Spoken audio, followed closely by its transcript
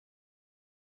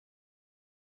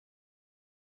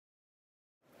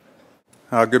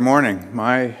Good morning.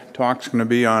 My talk's going to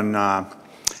be on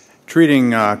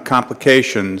treating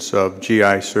complications of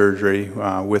GI surgery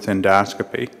with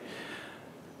endoscopy.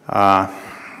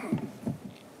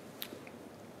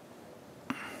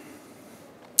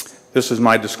 This is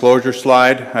my disclosure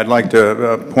slide. I'd like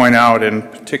to point out in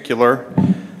particular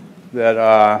that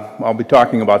I'll be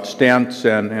talking about stents,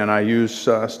 and I use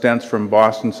stents from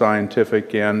Boston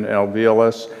Scientific and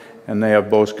Alveolus, and they have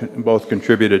both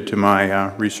contributed to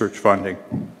my research funding.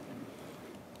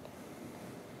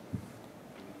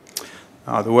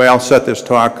 The way I'll set this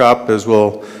talk up is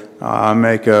we'll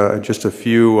make just a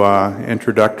few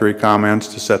introductory comments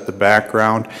to set the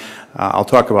background. I'll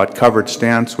talk about covered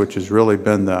stents, which has really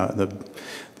been the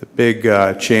big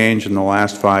change in the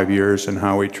last 5 years in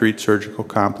how we treat surgical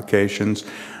complications.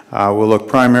 We'll look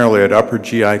primarily at upper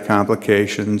GI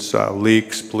complications,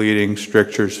 leaks, bleeding,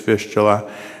 strictures, fistula,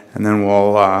 and then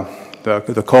we'll,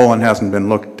 the colon hasn't been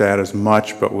looked at as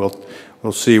much, but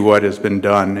we'll see what has been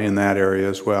done in that area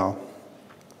as well.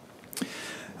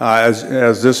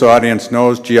 As this audience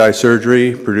knows, GI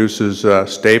surgery produces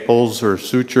staples or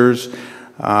sutures,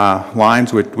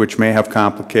 lines which may have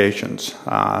complications.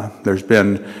 There's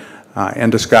been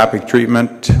endoscopic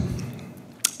treatment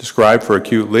described for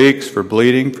acute leaks, for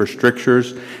bleeding, for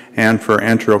strictures, and for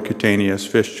enterocutaneous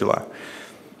fistula.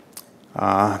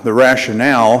 The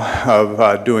rationale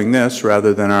of doing this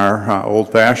rather than our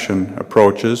old-fashioned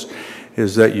approaches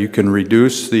is that you can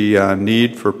reduce the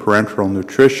need for parenteral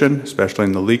nutrition, especially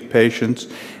in the leak patients.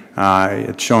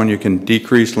 It's shown you can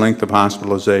decrease length of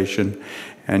hospitalization,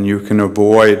 and you can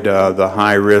avoid the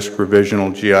high-risk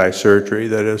revisional GI surgery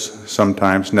that is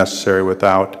sometimes necessary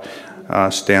without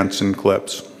stents and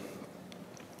clips.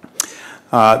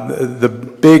 The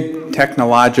big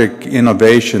technologic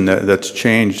innovation that's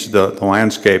changed the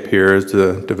landscape here is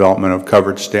the development of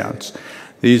covered stents.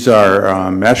 These are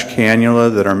mesh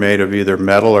cannula that are made of either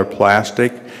metal or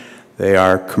plastic. They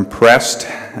are compressed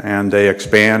and they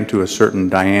expand to a certain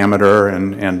diameter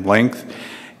and length.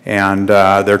 And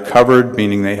they're covered,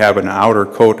 meaning they have an outer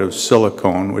coat of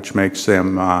silicone, which makes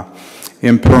them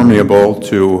impermeable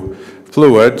to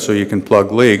fluid, so you can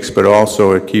plug leaks, but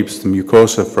also it keeps the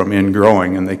mucosa from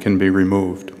ingrowing and they can be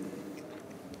removed.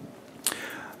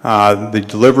 The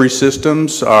delivery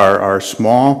systems are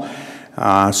small,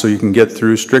 so you can get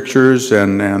through strictures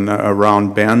and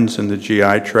around bends in the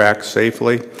GI tract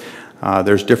safely.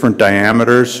 There's different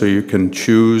diameters, so you can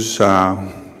choose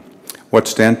what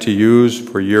stent to use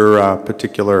for your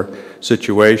particular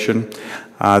situation.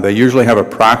 They usually have a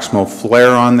proximal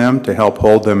flare on them to help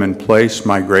hold them in place.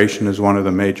 Migration is one of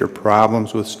the major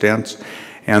problems with stents,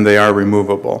 and they are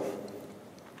removable.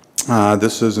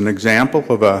 This is an example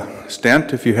of a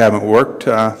stent if you haven't worked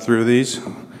through these,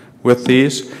 with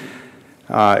these.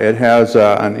 It has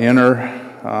an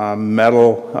inner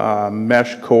metal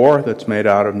mesh core that's made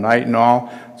out of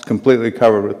nitinol. It's completely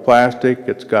covered with plastic.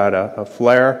 It's got a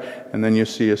flare, and then you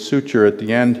see a suture at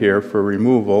the end here for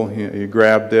removal. You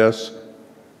grab this,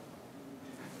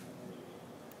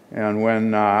 and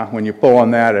when you pull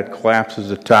on that, it collapses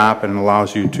the top and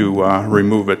allows you to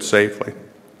remove it safely.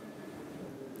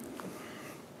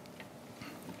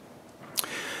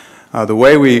 The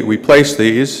way we place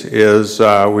these is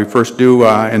we first do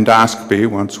endoscopy.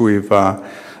 Once we've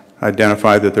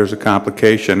identified that there's a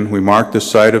complication, we mark the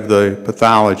site of the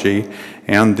pathology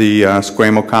and the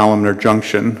squamocolumnar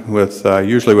junction with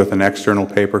usually with an external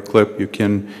paper clip. You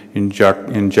can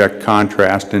inject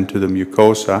contrast into the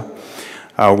mucosa.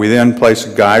 We then place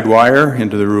a guide wire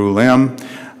into the roux limb.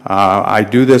 I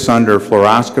do this under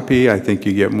fluoroscopy. I think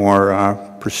you get more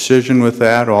precision with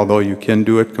that, although you can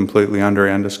do it completely under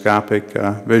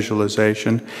endoscopic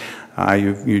visualization.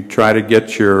 You try to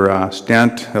get your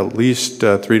stent at least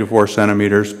 3 to 4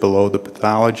 centimeters below the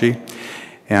pathology.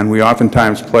 And we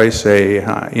oftentimes place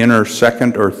a inner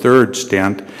second or third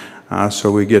stent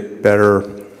so we get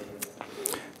better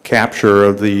capture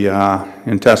of the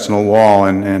intestinal wall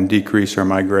and decrease our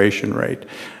migration rate.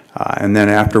 And then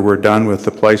after we're done with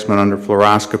the placement under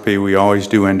fluoroscopy, we always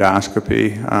do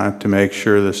endoscopy to make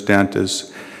sure the stent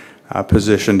is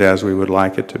positioned as we would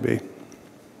like it to be.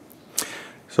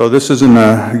 So this is an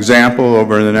example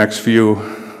over the next few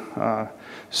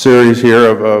series here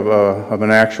of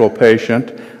an actual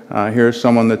patient. Here's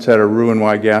someone that's had a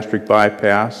Roux-en-Y gastric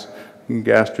bypass,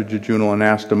 gastrojejunal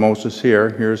anastomosis here.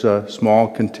 Here's a small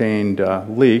contained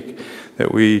leak that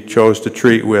we chose to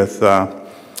treat with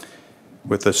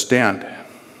a stent.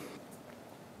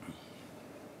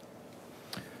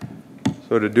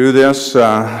 So to do this,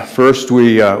 first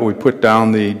we put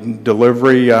down the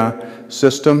delivery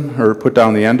system, or put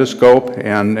down the endoscope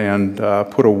and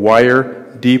put a wire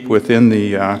deep within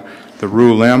the the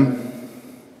roux limb.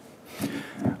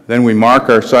 Then we mark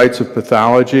our sites of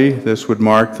pathology. This would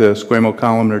mark the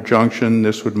squamocolumnar junction.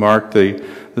 This would mark the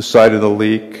site of the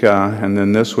leak, and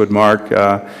then this would mark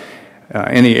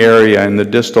any area in the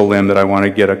distal limb that I want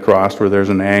to get across where there's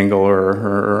an angle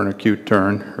or an acute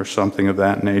turn or something of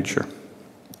that nature.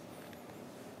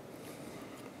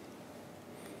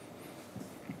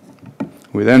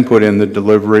 We then put in the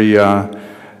delivery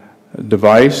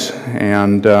device,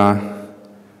 and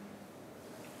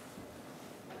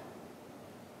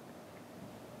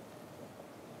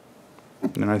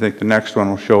I think the next one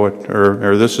will show it,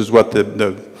 or this is what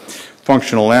the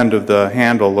functional end of the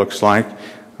handle looks like.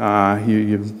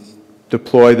 You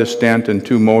deploy the stent in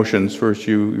two motions. First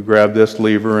you grab this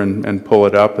lever and pull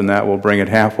it up, and that will bring it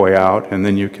halfway out, and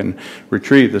then you can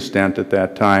retrieve the stent at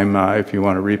that time if you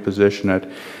want to reposition it.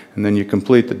 And then you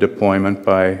complete the deployment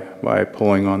by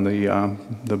pulling on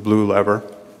the blue lever.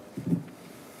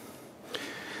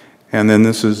 And then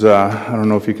this is, I don't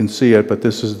know if you can see it, but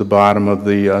this is the bottom of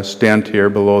the stent here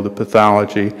below the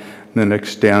pathology, and then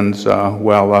extends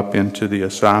well up into the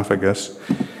esophagus.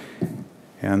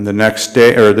 And the next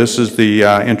day, or this is the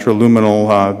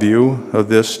intraluminal view of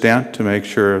this stent to make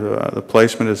sure the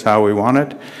placement is how we want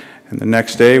it. And the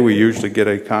next day we usually get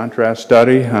a contrast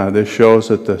study. This shows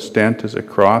that the stent is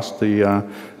across the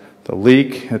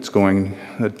leak. It's going,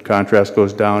 the contrast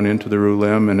goes down into the roux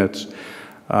limb, and it's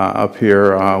up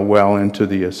here well into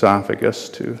the esophagus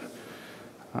to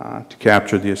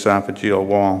capture the esophageal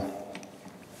wall.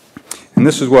 And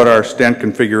this is what our stent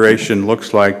configuration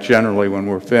looks like generally when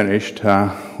we're finished.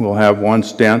 We'll have one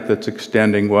stent that's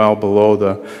extending well below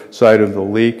the site of the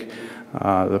leak.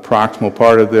 The proximal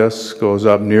part of this goes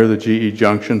up near the GE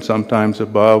junction, sometimes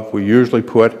above. We usually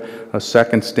put a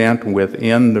second stent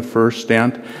within the first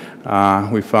stent.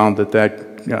 We found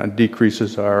that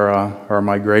decreases our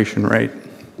migration rate.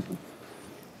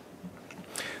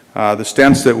 The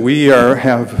stents that we or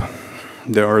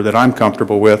that I'm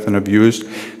comfortable with and have used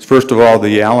is, first of all,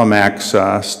 the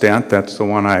Alimaxx stent. That's the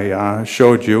one I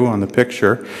showed you on the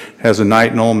picture. It has a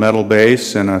nitinol metal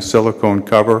base and a silicone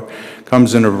cover.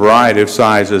 Comes in a variety of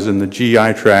sizes. In the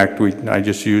GI tract, I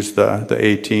just used the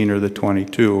 18 or the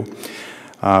 22.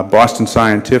 Boston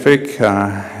Scientific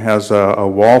has a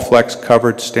wall flex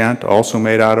covered stent, also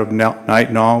made out of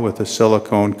nitinol with a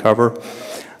silicone cover.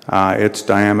 Its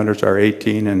diameters are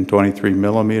 18 and 23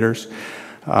 millimeters.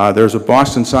 There's a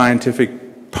Boston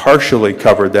Scientific partially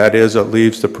covered. That is, it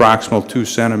leaves the proximal 2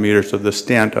 centimeters of the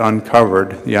stent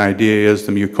uncovered. The idea is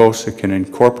the mucosa can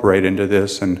incorporate into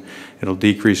this and it'll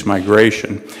decrease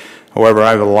migration. However,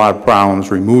 I have a lot of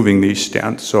problems removing these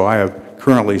stents, so I have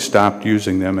currently stopped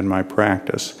using them in my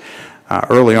practice.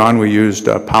 Early on we used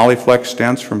polyflex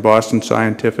stents from Boston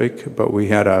Scientific, but we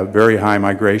had a very high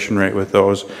migration rate with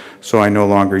those, so I no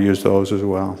longer use those as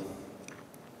well.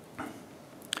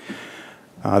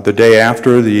 The day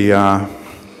after the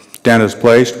stent is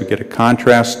placed, we get a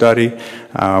contrast study.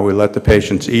 We let the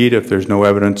patients eat. If there's no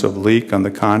evidence of leak on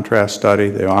the contrast study,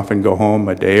 they often go home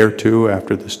a day or two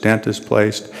after the stent is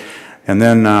placed. And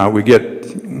then we get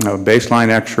a baseline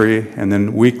x-ray and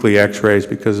then weekly x-rays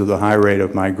because of the high rate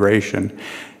of migration.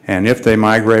 And if they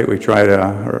migrate, we try to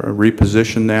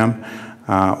reposition them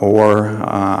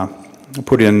or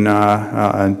put in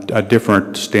a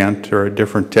different stent or a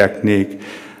different technique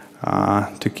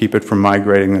to keep it from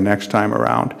migrating the next time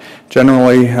around.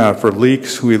 Generally, for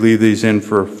leaks, we leave these in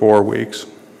for 4 weeks.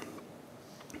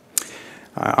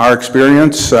 Our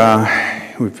experience,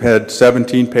 we've had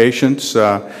 17 patients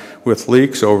with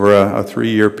leaks over a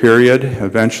 3-year period.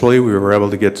 Eventually, we were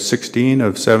able to get 16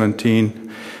 of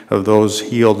 17 of those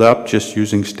healed up just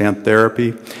using stent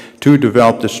therapy. 2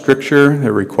 developed a stricture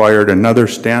that required another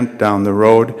stent down the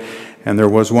road. And there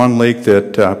was one leak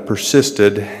that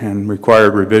persisted and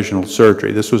required revisional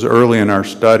surgery. This was early in our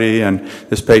study, and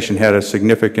this patient had a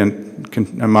significant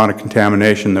amount of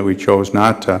contamination that we chose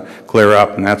not to clear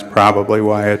up, and that's probably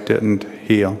why it didn't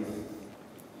heal.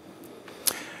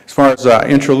 As far as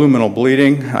intraluminal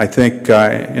bleeding, I think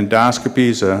endoscopy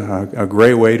is a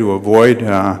great way to avoid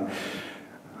a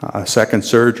second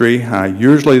surgery.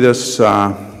 Usually this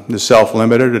is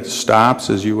self-limited. It stops,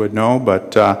 as you would know,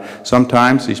 but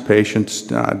sometimes these patients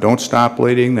don't stop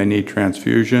bleeding. They need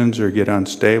transfusions or get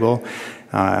unstable.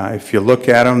 If you look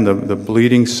at them, the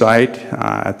bleeding site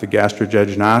at the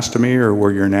gastrojejunostomy or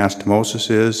where your anastomosis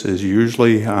is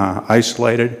usually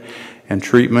isolated, and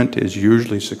treatment is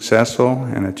usually successful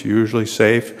and it's usually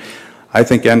safe. I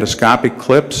think endoscopic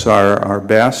clips are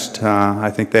best.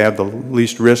 I think they have the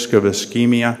least risk of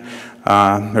ischemia.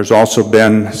 There's also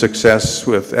been success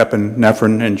with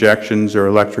epinephrine injections or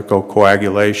electrical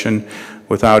coagulation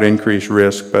without increased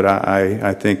risk, but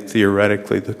I think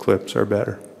theoretically the clips are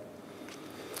better.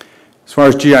 As far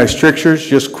as GI strictures,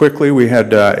 just quickly, we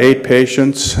had 8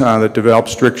 patients that developed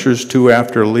strictures, 2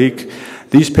 after a leak.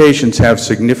 These patients have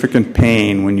significant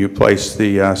pain when you place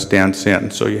the stents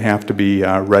in, so you have to be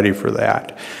ready for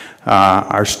that.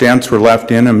 Our stents were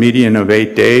left in a median of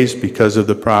 8 days because of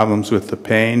the problems with the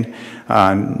pain.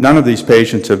 None of these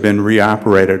patients have been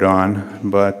reoperated on,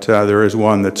 but there is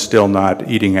one that's still not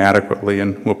eating adequately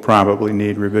and will probably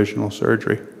need revisional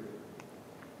surgery.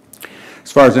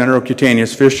 As far as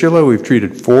enterocutaneous fistula, we've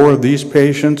treated 4 of these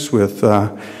patients with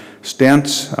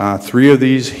stents. 3 of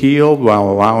these healed while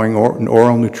allowing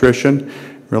oral nutrition,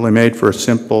 really made for a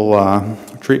simple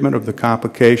treatment of the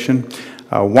complication.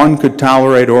 1 could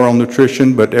tolerate oral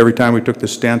nutrition, but every time we took the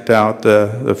stent out,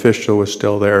 the fistula was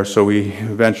still there, so we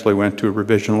eventually went to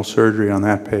revisional surgery on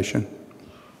that patient.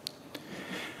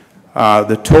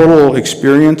 The total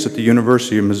experience at the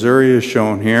University of Missouri is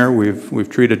shown here. We've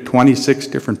treated 26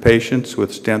 different patients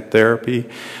with stent therapy.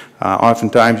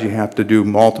 Oftentimes you have to do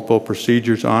multiple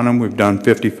procedures on them. We've done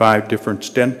 55 different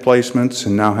stent placements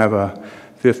and now have a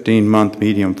 15-month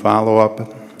medium follow-up.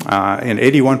 In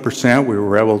 81% we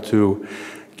were able to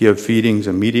give feedings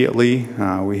immediately.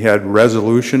 We had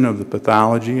resolution of the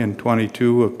pathology in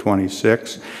 22 of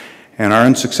 26. And our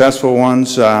unsuccessful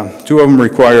ones, 2 of them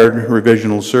required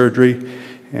revisional surgery,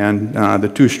 and the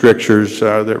 2 strictures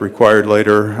that required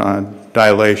later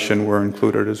dilation were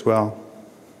included as well.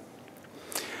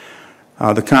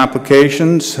 The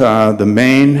complications, the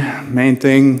main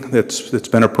thing that's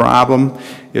been a problem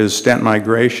is stent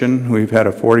migration. We've had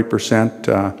a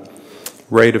 40%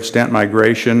 rate of stent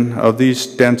migration. Of these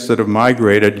stents that have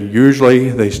migrated, usually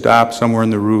they stop somewhere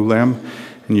in the root limb,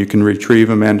 and you can retrieve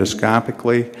them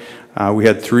endoscopically. We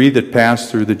had 3 that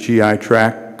passed through the GI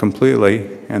tract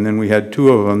completely, and then we had 2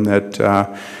 of them that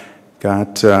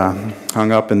got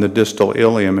hung up in the distal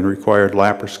ileum and required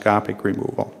laparoscopic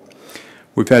removal.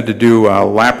 We've had to do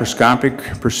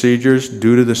laparoscopic procedures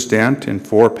due to the stent in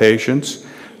 4 patients.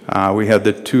 We had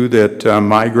the 2 that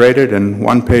migrated, and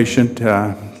 1 patient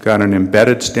got an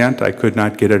embedded stent. I could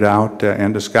not get it out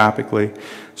endoscopically,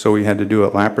 so we had to do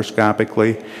it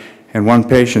laparoscopically. And 1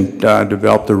 patient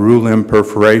developed a root limb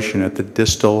perforation at the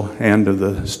distal end of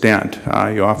the stent.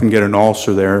 You often get an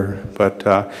ulcer there,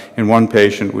 but in 1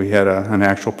 patient we had an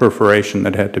actual perforation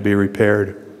that had to be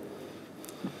repaired.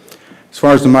 As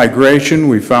far as the migration,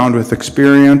 we found with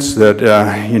experience that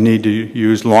you need to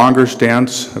use longer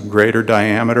stents of greater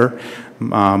diameter,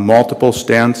 multiple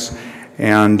stents,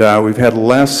 and we've had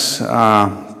less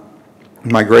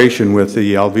migration with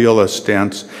the alveolus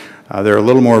stents. They're a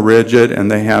little more rigid, and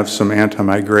they have some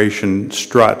anti-migration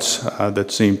struts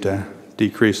that seem to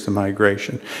decrease the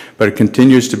migration. But it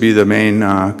continues to be the main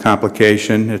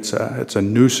complication. It's a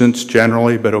nuisance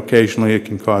generally, but occasionally it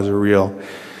can cause a real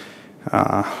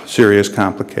serious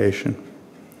complication.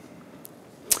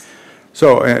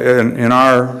 So in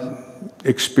our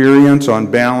experience, on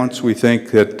balance, we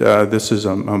think that this is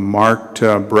a marked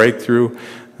breakthrough.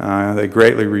 They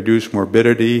greatly reduce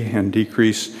morbidity and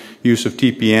decrease use of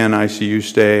TPN, ICU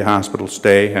stay, hospital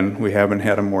stay, and we haven't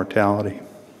had a mortality.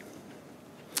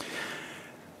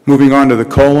 Moving on to the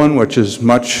colon, which is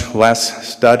much less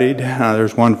studied.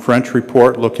 There's 1 French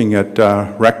report looking at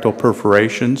rectal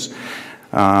perforations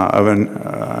of an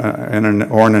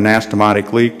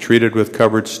anastomotic leak treated with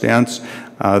covered stents.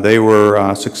 They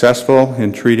were successful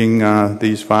in treating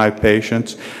these 5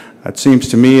 patients. It seems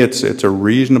to me it's a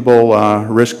reasonable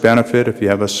risk-benefit. If you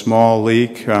have a small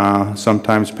leak,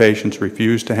 sometimes patients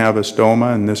refuse to have a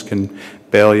stoma, and this can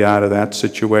bail you out of that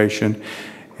situation,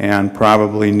 and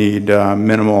probably need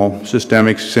minimal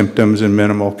systemic symptoms and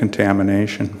minimal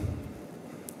contamination.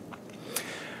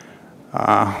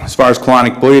 As far as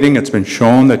colonic bleeding, it's been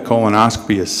shown that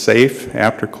colonoscopy is safe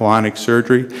after colonic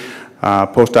surgery.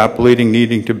 Post-op bleeding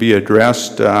needing to be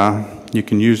addressed, you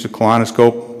can use the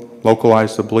colonoscope,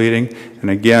 localize the bleeding,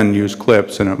 and again use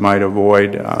clips, and it might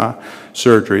avoid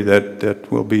surgery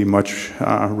that will be much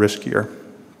riskier.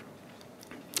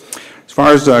 As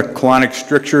far as colonic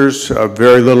strictures,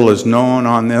 very little is known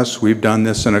on this. We've done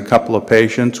this in a couple of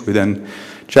patients. We then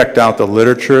checked out the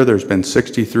literature. There's been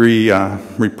 63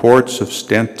 reports of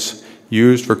stents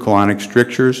used for colonic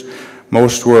strictures.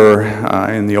 Most were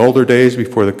in the older days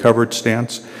before the covered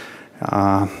stents.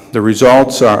 The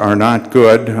results are not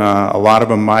good. A lot of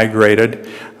them migrated.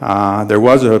 There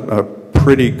was a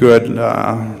pretty good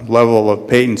level of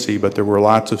patency, but there were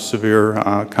lots of severe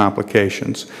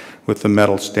complications with the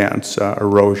metal stents,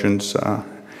 erosions,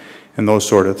 and those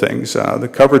sort of things. The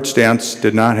covered stents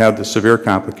did not have the severe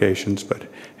complications, but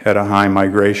had a high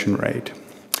migration rate.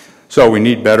 So we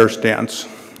need better stents.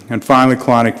 And finally,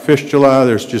 colonic fistula,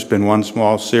 there's just been one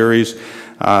small series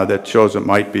that shows it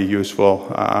might be useful.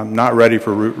 Not ready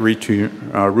for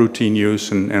routine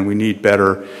use, and we need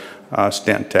better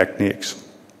stent techniques.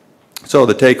 So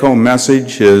the take-home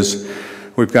message is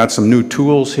we've got some new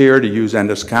tools here to use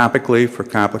endoscopically for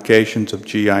complications of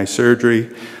GI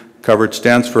surgery, covered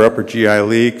stents for upper GI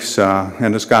leaks,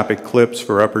 endoscopic clips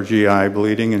for upper GI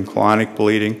bleeding and colonic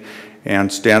bleeding,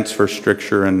 and stents for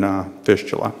stricture and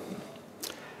fistula.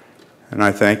 And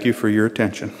I thank you for your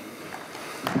attention.